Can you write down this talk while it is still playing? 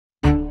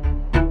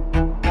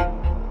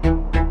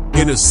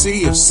In a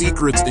sea of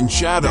secrets and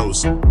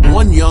shadows,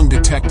 one young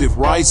detective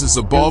rises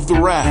above the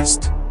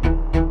rest.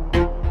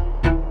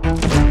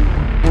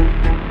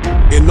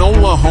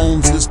 Enola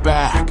Holmes is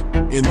back,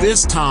 and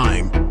this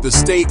time, the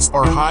stakes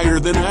are higher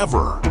than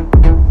ever.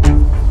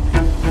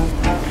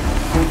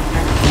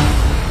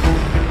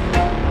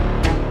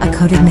 A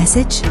coded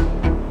message?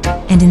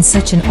 And in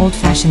such an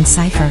old-fashioned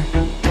cipher.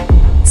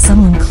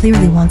 Someone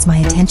clearly wants my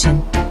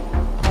attention.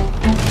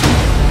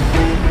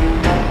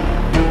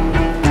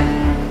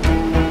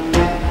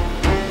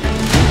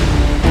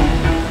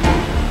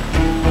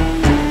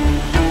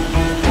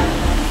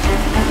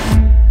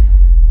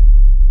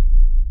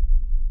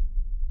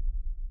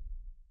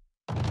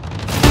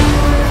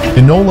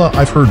 Enola,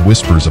 I've heard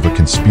whispers of a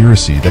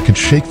conspiracy that could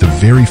shake the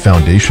very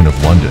foundation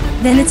of London.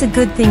 Then it's a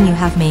good thing you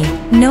have me.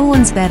 No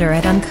one's better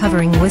at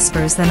uncovering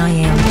whispers than I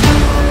am.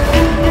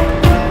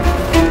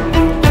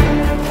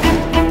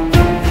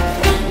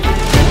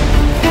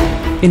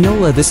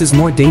 Enola, this is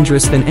more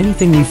dangerous than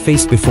anything we've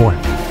faced before.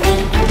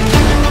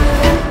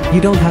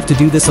 You don't have to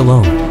do this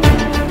alone.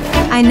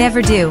 I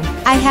never do.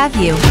 I have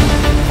you.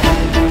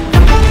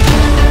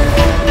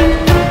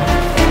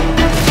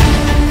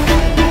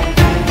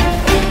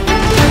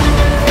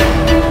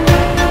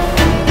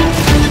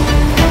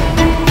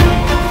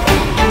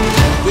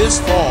 This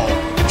fall,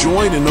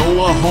 join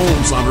Enola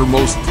Holmes on her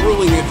most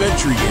thrilling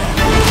adventure yet.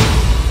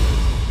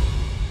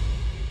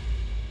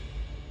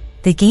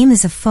 The game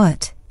is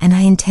afoot, and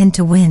I intend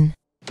to win.